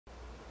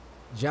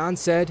John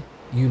said,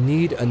 "You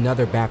need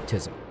another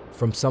baptism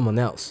from someone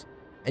else,"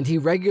 and he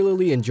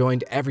regularly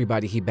enjoined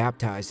everybody he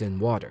baptized in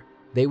water.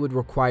 They would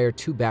require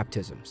 2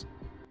 baptisms.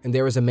 "And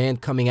there is a man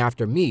coming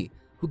after me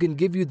who can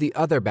give you the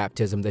other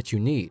baptism that you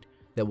need,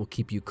 that will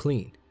keep you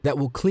clean, that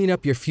will clean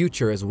up your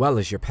future as well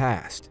as your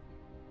past."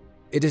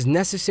 It is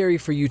necessary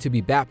for you to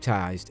be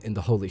baptized in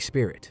the Holy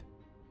Spirit.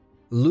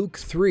 Luke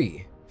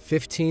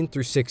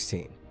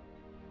 3:15-16.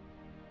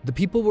 The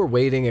people were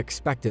waiting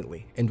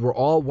expectantly and were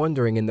all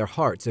wondering in their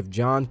hearts if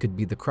John could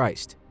be the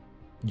Christ.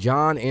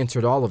 John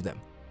answered all of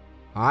them,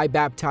 "I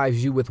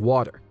baptize you with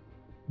water,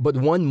 but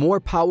one more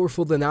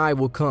powerful than I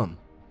will come,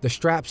 the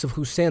straps of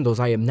whose sandals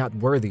I am not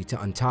worthy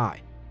to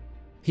untie.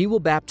 He will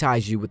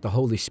baptize you with the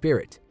Holy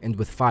Spirit and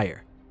with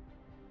fire."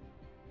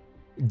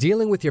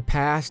 Dealing with your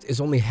past is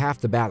only half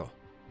the battle.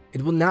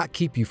 It will not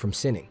keep you from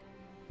sinning.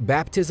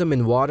 Baptism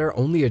in water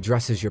only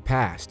addresses your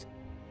past.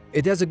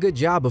 It does a good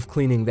job of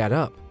cleaning that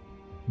up.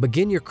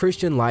 Begin your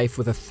Christian life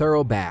with a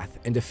thorough bath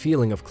and a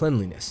feeling of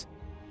cleanliness.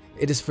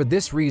 It is for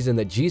this reason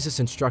that Jesus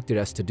instructed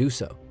us to do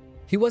so.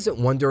 He wasn't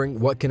wondering,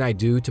 what can I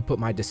do to put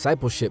my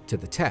discipleship to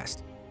the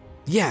test?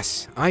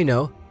 Yes, I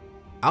know.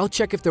 I'll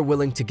check if they're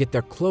willing to get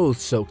their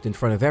clothes soaked in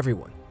front of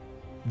everyone.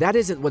 That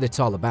isn't what it's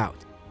all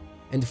about.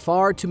 And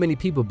far too many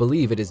people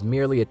believe it is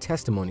merely a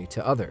testimony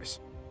to others.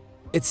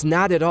 It's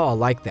not at all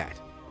like that.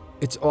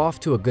 It's off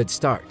to a good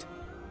start.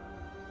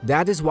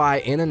 That is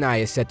why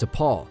Ananias said to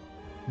Paul,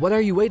 "What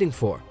are you waiting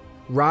for?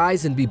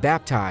 Rise and be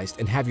baptized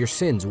and have your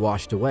sins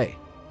washed away."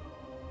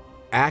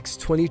 Acts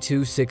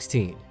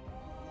 22:16.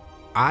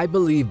 I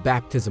believe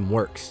baptism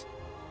works.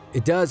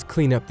 It does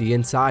clean up the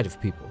inside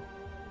of people.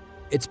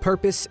 Its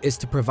purpose is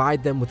to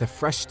provide them with a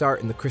fresh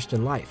start in the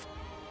Christian life.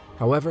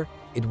 However,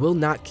 it will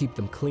not keep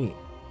them clean.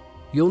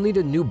 You'll need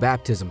a new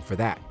baptism for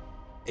that.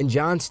 And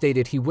John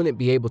stated he wouldn't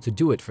be able to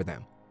do it for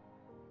them.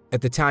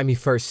 At the time he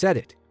first said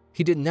it,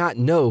 he did not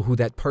know who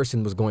that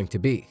person was going to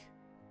be.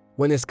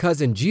 When his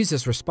cousin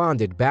Jesus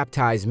responded,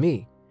 "Baptize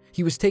me,"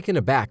 he was taken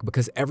aback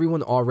because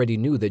everyone already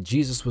knew that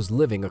Jesus was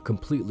living a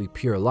completely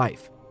pure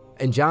life.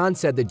 And John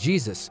said that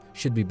Jesus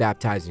should be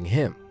baptizing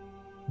him.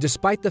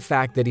 Despite the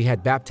fact that he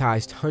had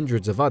baptized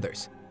hundreds of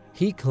others,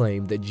 he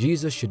claimed that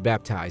Jesus should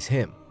baptize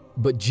him.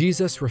 But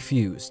Jesus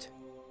refused.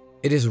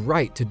 It is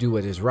right to do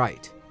what is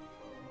right.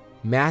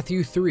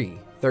 Matthew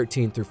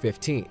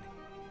 3:13-15.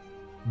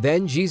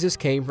 Then Jesus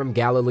came from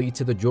Galilee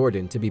to the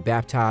Jordan to be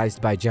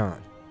baptized by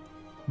John.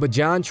 But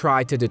John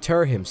tried to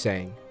deter him,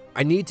 saying,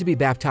 "I need to be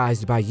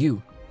baptized by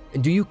you,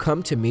 and do you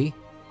come to me?"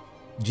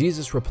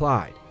 Jesus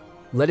replied,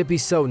 "Let it be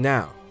so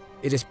now.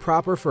 It is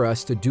proper for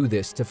us to do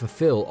this to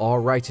fulfill all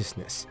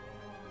righteousness."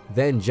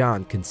 Then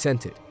John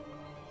consented.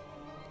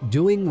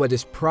 Doing what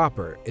is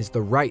proper is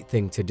the right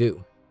thing to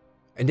do.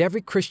 And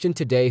every Christian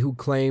today who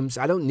claims,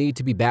 "I don't need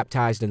to be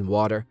baptized in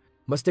water,"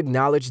 must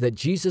acknowledge that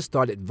Jesus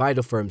thought it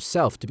vital for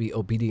himself to be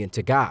obedient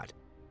to God,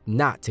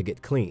 not to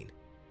get clean.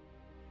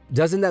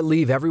 Doesn't that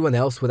leave everyone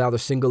else without a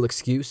single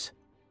excuse?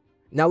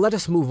 Now let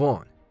us move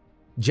on.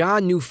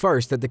 John knew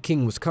first that the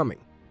king was coming,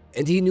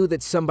 and he knew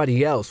that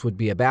somebody else would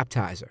be a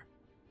baptizer,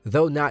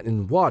 though not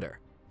in water,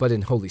 but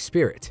in Holy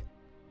Spirit.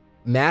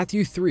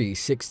 Matthew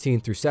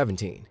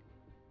 3:16-17.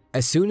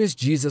 As soon as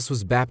Jesus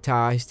was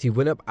baptized, he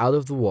went up out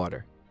of the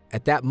water.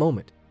 At that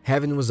moment,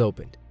 heaven was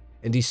opened,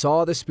 and he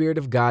saw the Spirit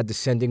of God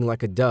descending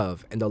like a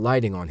dove and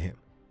alighting on him.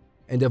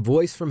 And a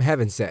voice from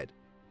heaven said,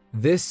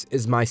 "This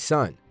is my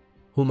Son,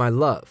 whom I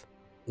love.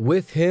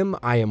 With him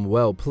I am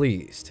well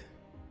pleased."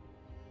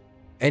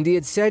 And he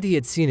had said he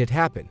had seen it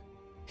happen.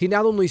 He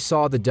not only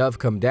saw the dove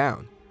come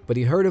down, but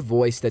he heard a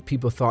voice that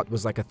people thought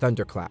was like a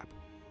thunderclap.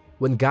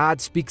 When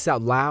God speaks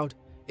out loud,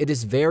 it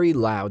is very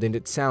loud and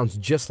it sounds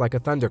just like a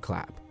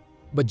thunderclap.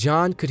 But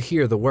John could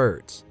hear the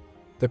words.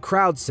 The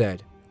crowd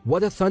said,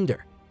 "What a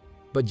thunder!"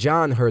 But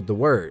John heard the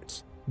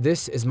words,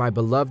 "This is my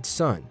beloved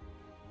Son."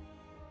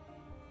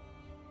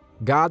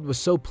 God was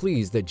so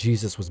pleased that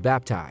Jesus was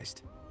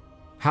baptized.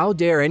 How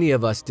dare any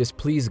of us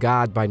displease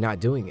God by not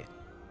doing it?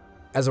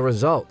 As a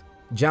result,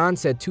 John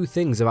said 2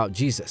 things about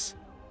Jesus.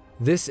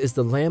 "This is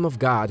the Lamb of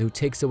God who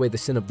takes away the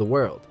sin of the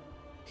world,"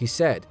 he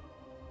said,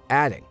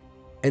 adding,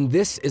 "And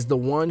this is the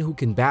one who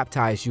can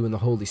baptize you in the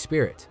Holy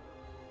Spirit."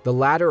 The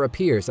latter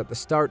appears at the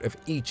start of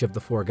each of the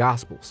 4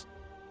 Gospels.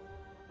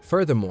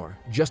 Furthermore,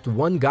 just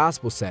one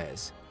Gospel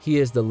says, "He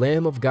is the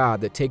Lamb of God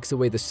that takes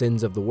away the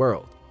sins of the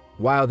world,"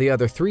 while the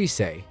other 3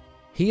 say,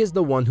 "He is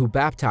the one who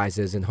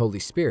baptizes in Holy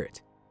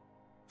Spirit."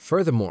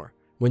 Furthermore,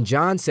 when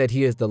John said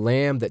he is the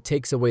Lamb that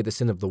takes away the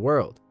sin of the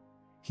world,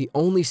 he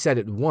only said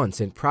it once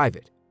in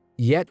private.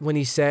 Yet when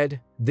he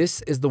said,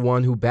 "This is the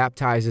one who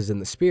baptizes in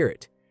the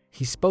Spirit,"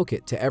 he spoke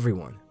it to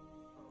everyone.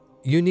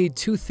 You need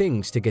 2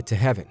 things to get to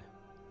heaven: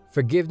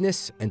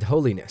 forgiveness and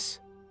holiness.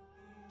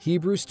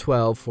 Hebrews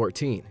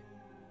 12:14.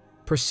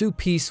 Pursue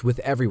peace with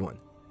everyone,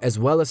 as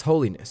well as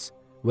holiness,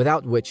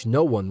 without which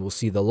no one will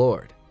see the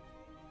Lord.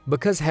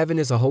 Because heaven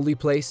is a holy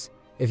place,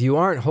 if you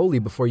aren't holy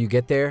before you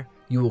get there,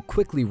 you will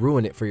quickly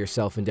ruin it for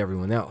yourself and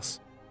everyone else.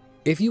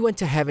 If you went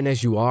to heaven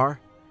as you are,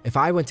 if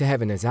I went to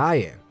heaven as I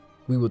am,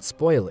 we would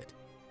spoil it.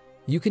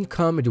 You can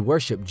come and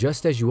worship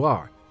just as you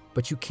are,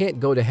 but you can't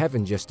go to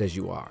heaven just as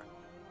you are.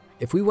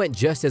 If we went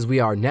just as we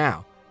are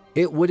now,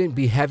 it wouldn't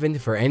be heaven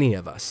for any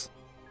of us.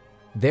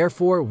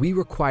 Therefore, we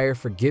require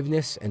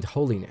forgiveness and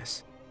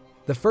holiness,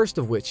 the first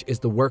of which is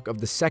the work of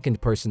the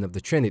second person of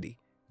the Trinity,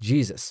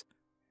 Jesus,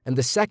 and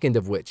the second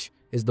of which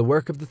is the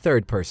work of the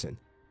third person,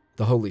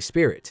 the Holy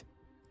Spirit.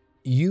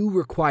 You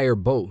require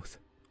both,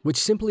 which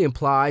simply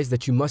implies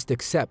that you must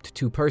accept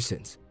two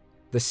persons,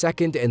 the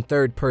second and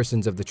third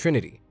persons of the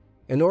Trinity,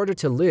 in order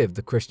to live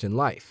the Christian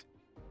life.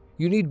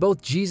 You need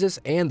both Jesus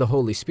and the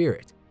Holy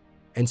Spirit,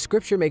 and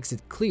Scripture makes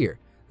it clear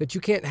that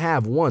you can't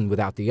have one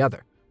without the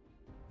other.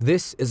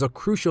 This is a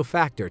crucial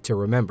factor to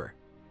remember.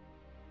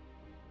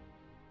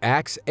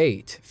 Acts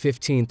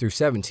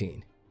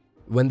 8:15-17.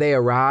 When they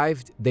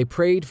arrived, they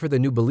prayed for the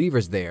new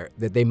believers there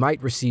that they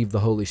might receive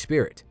the Holy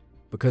Spirit,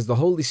 because the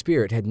Holy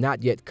Spirit had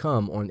not yet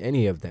come on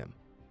any of them.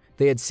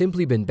 They had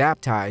simply been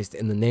baptized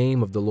in the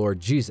name of the Lord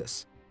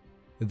Jesus.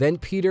 Then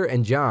Peter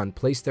and John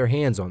placed their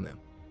hands on them,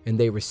 and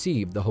they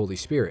received the Holy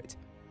Spirit.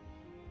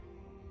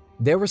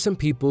 There were some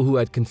people who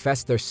had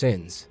confessed their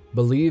sins,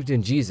 believed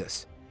in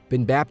Jesus,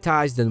 been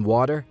baptized in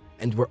water,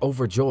 and were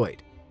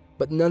overjoyed,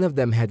 but none of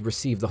them had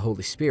received the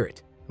Holy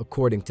Spirit,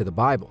 according to the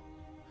Bible.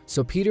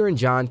 So Peter and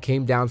John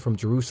came down from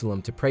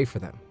Jerusalem to pray for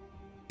them.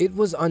 It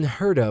was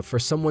unheard of for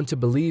someone to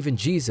believe in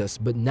Jesus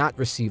but not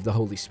receive the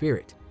Holy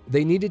Spirit.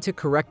 They needed to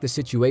correct the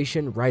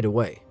situation right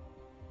away.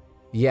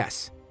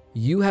 Yes,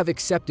 you have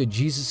accepted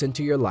Jesus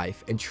into your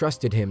life and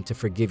trusted him to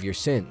forgive your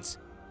sins,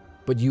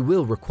 but you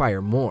will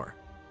require more.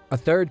 A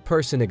third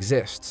person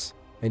exists,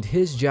 and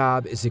his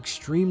job is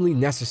extremely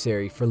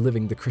necessary for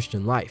living the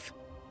Christian life.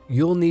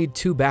 You'll need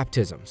two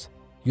baptisms.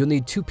 You'll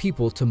need two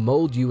people to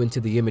mold you into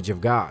the image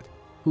of God,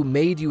 who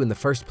made you in the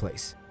first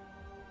place.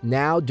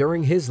 Now,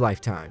 during his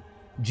lifetime,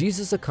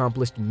 Jesus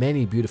accomplished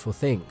many beautiful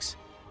things.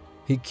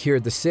 He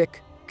cured the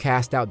sick,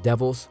 cast out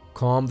devils,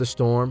 calmed the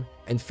storm,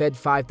 and fed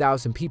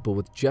 5,000 people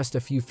with just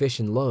a few fish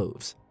and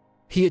loaves.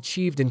 He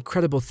achieved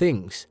incredible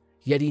things,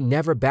 yet he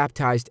never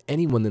baptized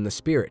anyone in the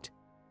Spirit.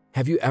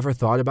 Have you ever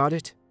thought about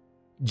it?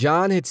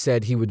 John had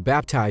said he would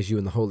baptize you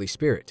in the Holy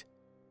Spirit.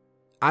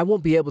 I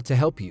won't be able to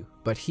help you,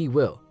 but he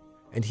will,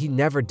 and he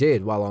never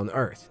did while on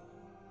earth.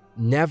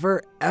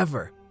 Never,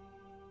 ever.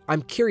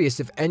 I'm curious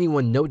if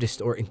anyone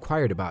noticed or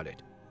inquired about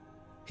it.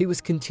 He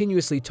was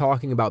continuously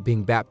talking about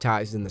being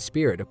baptized in the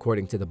Spirit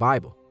according to the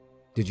Bible.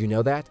 Did you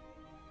know that?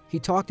 He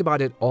talked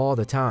about it all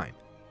the time,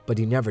 but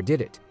he never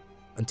did it,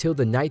 until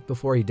the night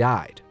before he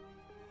died.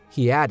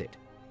 He added,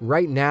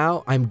 "Right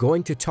now, I'm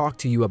going to talk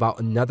to you about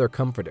another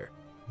comforter,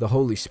 the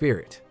Holy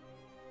Spirit.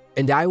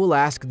 And I will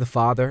ask the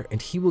Father,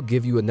 and he will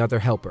give you another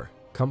helper,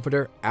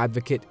 comforter,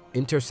 advocate,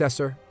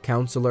 intercessor,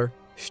 counselor,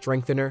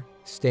 strengthener,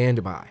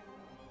 standby,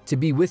 to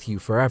be with you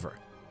forever."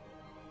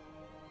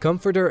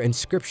 Comforter in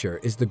Scripture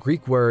is the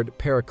Greek word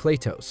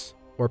parakletos,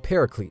 or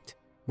paraclete,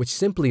 which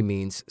simply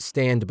means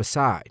stand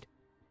beside.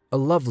 A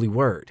lovely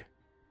word.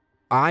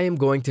 I am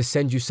going to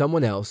send you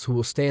someone else who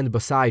will stand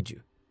beside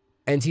you.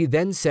 And he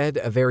then said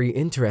a very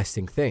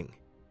interesting thing.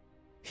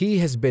 He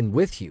has been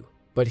with you,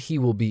 but he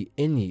will be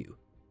in you.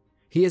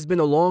 He has been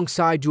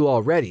alongside you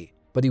already,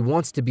 but he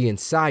wants to be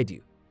inside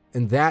you,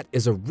 and that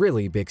is a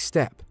really big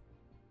step.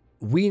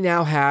 We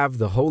now have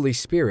the Holy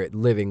Spirit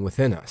living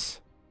within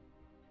us.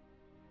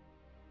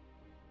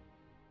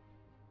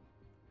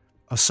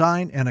 A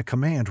sign and a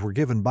command were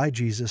given by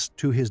Jesus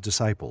to his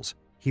disciples.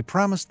 He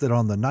promised that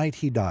on the night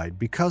he died,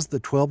 because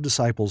the 12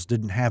 disciples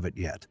didn't have it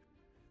yet.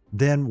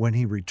 Then, when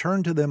he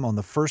returned to them on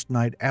the first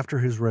night after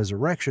his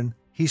resurrection,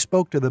 he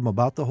spoke to them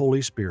about the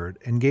Holy Spirit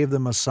and gave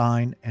them a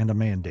sign and a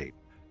mandate.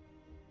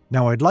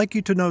 Now, I'd like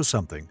you to know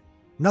something.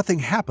 Nothing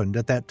happened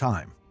at that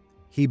time.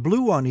 He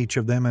blew on each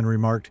of them and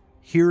remarked,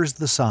 "Here's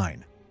the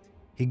sign."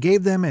 He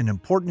gave them an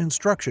important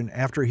instruction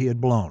after he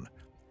had blown: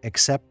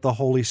 accept the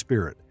Holy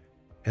Spirit.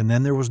 And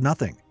then there was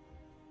nothing.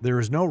 There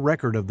is no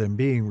record of them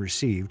being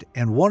received,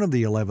 and one of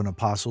the 11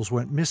 apostles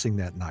went missing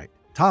that night.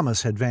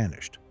 Thomas had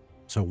vanished.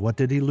 So what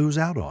did he lose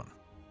out on?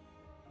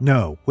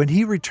 No, when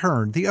he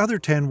returned, the other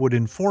 10 would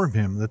inform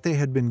him that they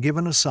had been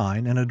given a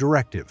sign and a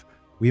directive.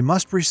 We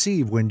must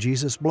receive when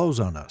Jesus blows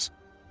on us.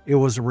 It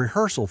was a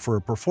rehearsal for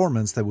a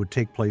performance that would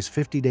take place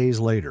 50 days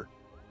later.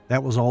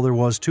 That was all there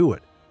was to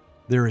it.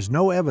 There is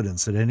no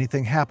evidence that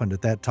anything happened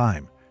at that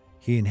time.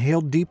 He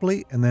inhaled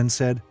deeply and then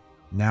said,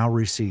 "Now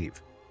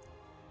receive."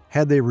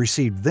 Had they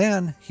received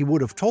then, he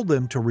would have told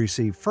them to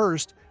receive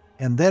first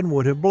and then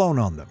would have blown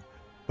on them.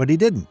 But he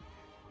didn't.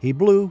 He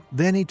blew,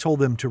 then he told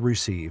them to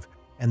receive,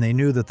 and they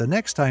knew that the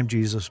next time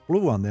Jesus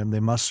blew on them,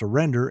 they must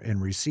surrender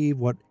and receive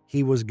what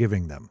he was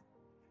giving them.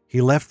 He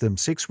left them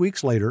 6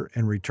 weeks later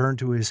and returned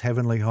to his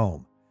heavenly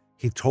home.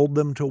 He told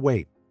them to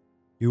wait.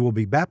 You will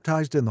be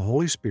baptized in the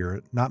Holy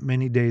Spirit not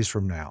many days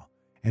from now.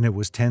 And it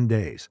was 10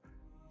 days.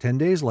 10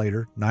 days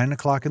later, 9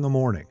 o'clock in the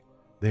morning,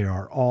 they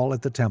are all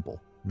at the temple.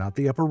 Not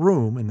the upper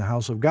room in the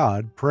house of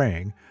God,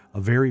 praying,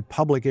 a very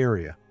public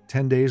area,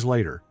 10 days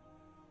later,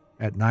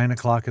 at 9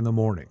 o'clock in the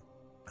morning.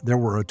 There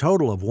were a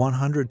total of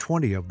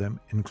 120 of them,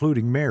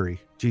 including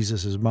Mary,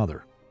 Jesus'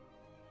 mother.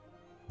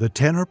 The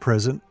 10 are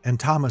present, and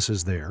Thomas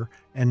is there,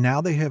 and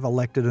now they have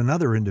elected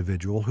another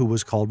individual who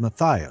was called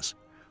Matthias.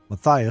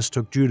 Matthias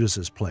took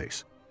Judas's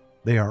place.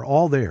 They are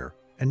all there,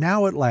 and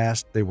now at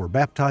last they were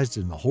baptized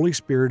in the Holy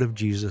Spirit of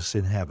Jesus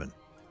in heaven.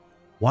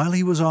 While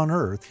he was on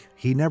earth,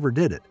 he never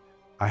did it.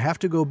 I have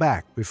to go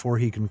back before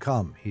he can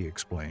come, he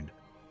explained.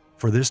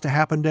 For this to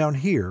happen down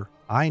here,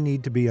 I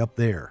need to be up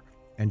there,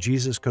 and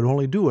Jesus could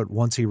only do it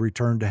once he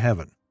returned to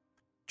heaven.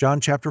 John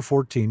chapter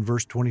 14,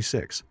 verse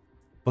 26.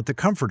 But the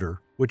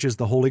Comforter, which is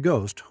the Holy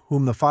Ghost,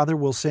 whom the Father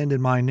will send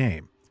in my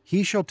name,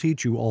 he shall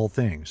teach you all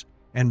things,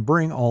 and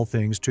bring all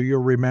things to your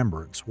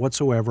remembrance,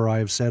 whatsoever I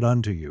have said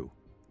unto you.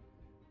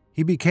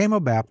 He became a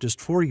Baptist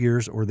 4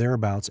 years or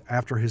thereabouts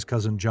after his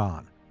cousin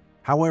John.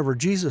 However,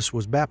 Jesus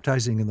was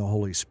baptizing in the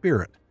Holy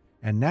Spirit,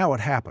 and now it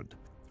happened.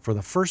 For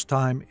the first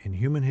time in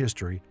human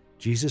history,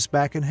 Jesus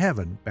back in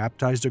heaven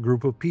baptized a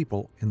group of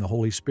people in the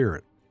Holy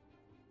Spirit.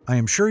 I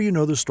am sure you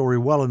know the story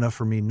well enough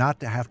for me not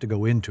to have to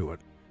go into it,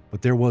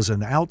 but there was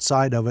an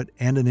outside of it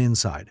and an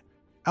inside.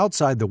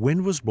 Outside, the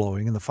wind was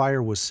blowing and the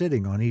fire was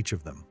sitting on each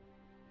of them.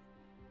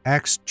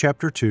 Acts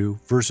chapter 2,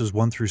 verses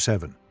 1 through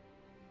 7.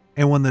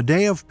 And when the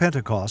day of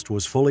Pentecost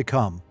was fully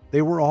come,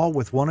 they were all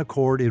with one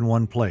accord in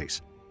one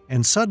place.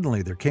 And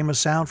suddenly there came a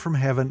sound from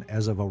heaven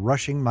as of a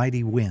rushing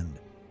mighty wind,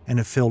 and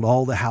it filled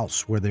all the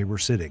house where they were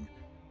sitting.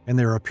 And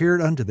there appeared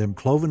unto them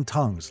cloven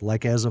tongues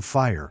like as of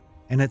fire,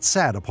 and it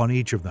sat upon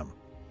each of them.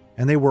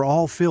 And they were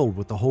all filled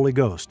with the Holy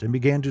Ghost, and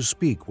began to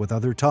speak with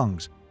other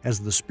tongues, as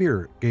the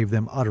Spirit gave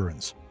them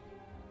utterance.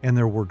 And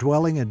there were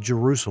dwelling at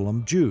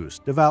Jerusalem Jews,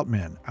 devout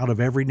men, out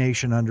of every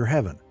nation under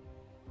heaven.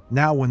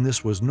 Now when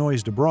this was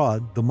noised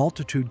abroad, the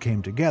multitude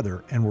came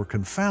together, and were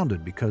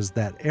confounded, because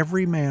that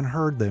every man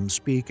heard them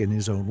speak in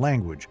his own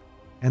language.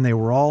 And they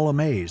were all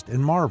amazed,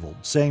 and marveled,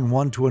 saying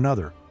one to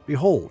another,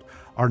 Behold,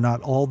 are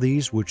not all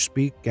these which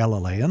speak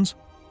Galileans?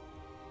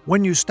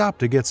 When you stop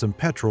to get some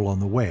petrol on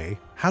the way,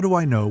 how do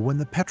I know when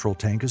the petrol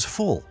tank is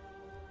full?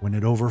 When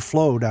it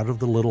overflowed out of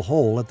the little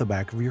hole at the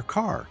back of your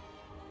car.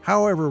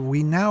 However,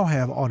 we now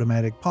have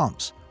automatic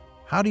pumps.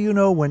 How do you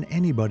know when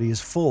anybody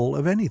is full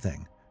of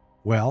anything?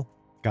 Well,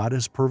 God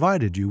has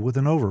provided you with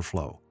an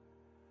overflow.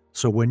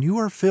 So when you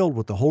are filled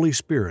with the Holy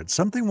Spirit,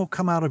 something will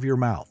come out of your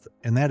mouth,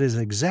 and that is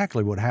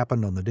exactly what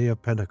happened on the day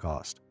of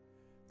Pentecost.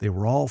 They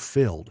were all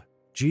filled.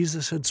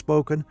 Jesus had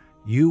spoken,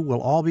 You will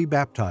all be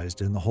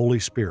baptized in the Holy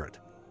Spirit.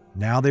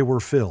 Now they were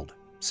filled.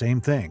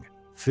 Same thing.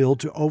 Filled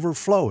to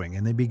overflowing,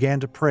 and they began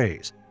to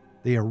praise.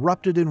 They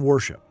erupted in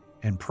worship,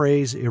 and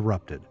praise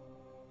erupted.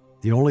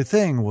 The only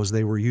thing was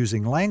they were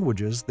using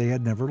languages they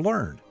had never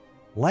learned.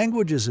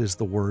 Languages is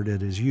the word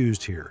that is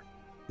used here.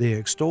 They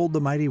extolled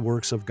the mighty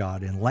works of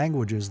God in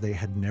languages they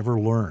had never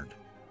learned.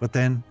 But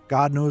then,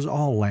 God knows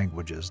all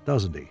languages,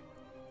 doesn't He?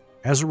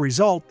 As a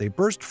result, they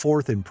burst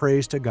forth in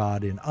praise to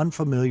God in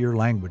unfamiliar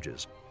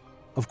languages.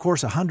 Of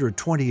course,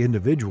 120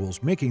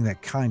 individuals making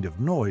that kind of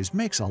noise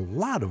makes a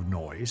lot of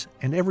noise,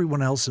 and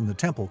everyone else in the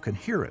temple can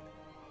hear it.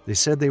 They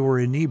said they were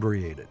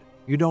inebriated.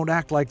 You don't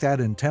act like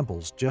that in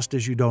temples, just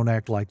as you don't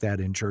act like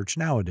that in church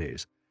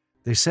nowadays.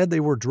 They said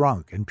they were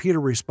drunk, and Peter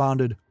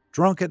responded,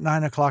 Drunk at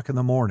 9 o'clock in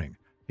the morning.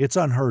 It's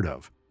unheard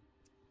of.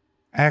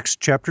 Acts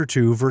chapter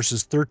 2,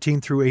 verses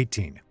 13 through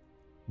 18.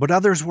 But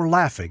others were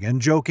laughing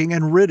and joking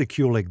and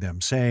ridiculing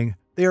them, saying,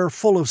 They are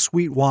full of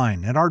sweet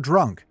wine and are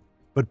drunk.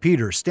 But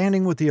Peter,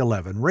 standing with the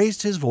 11,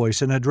 raised his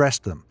voice and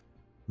addressed them.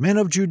 Men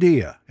of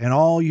Judea, and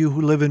all you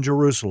who live in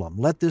Jerusalem,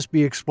 let this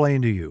be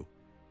explained to you.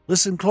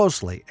 Listen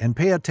closely and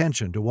pay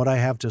attention to what I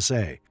have to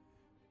say.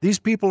 These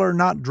people are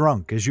not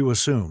drunk, as you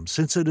assume,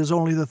 since it is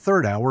only the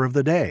 3rd hour of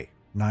the day,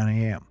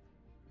 9 a.m.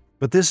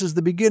 But this is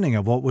the beginning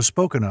of what was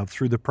spoken of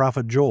through the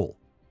prophet Joel.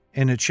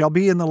 And it shall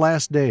be in the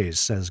last days,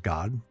 says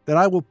God, that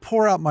I will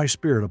pour out my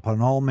Spirit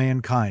upon all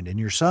mankind, and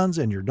your sons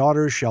and your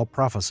daughters shall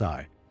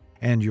prophesy.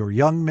 And your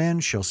young men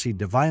shall see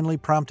divinely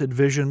prompted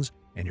visions,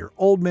 and your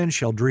old men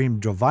shall dream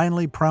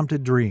divinely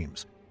prompted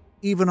dreams.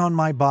 Even on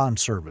my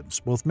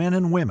bondservants, both men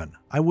and women,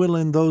 I will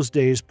in those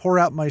days pour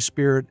out my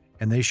Spirit,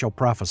 and they shall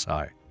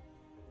prophesy.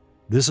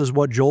 This is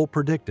what Joel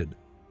predicted.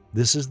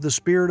 This is the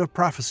spirit of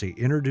prophecy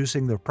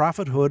introducing the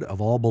prophethood of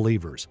all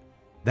believers.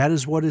 That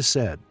is what is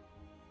said.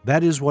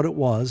 That is what it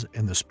was,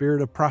 and the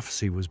spirit of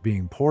prophecy was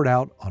being poured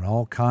out on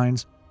all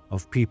kinds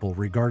of people,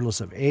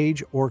 regardless of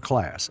age or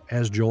class,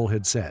 as Joel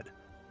had said.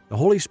 The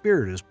Holy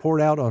Spirit is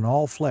poured out on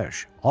all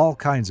flesh, all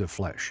kinds of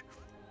flesh.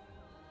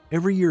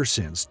 Every year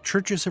since,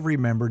 churches have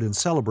remembered and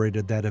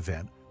celebrated that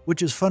event,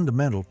 which is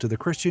fundamental to the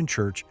Christian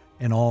church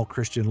and all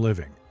Christian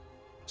living.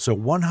 So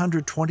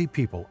 120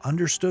 people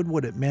understood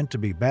what it meant to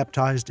be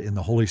baptized in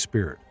the Holy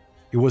Spirit.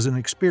 It was an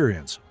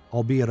experience,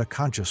 albeit a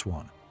conscious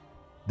one.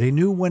 They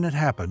knew when it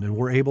happened and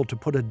were able to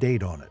put a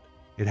date on it.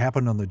 It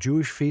happened on the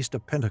Jewish feast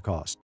of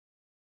Pentecost,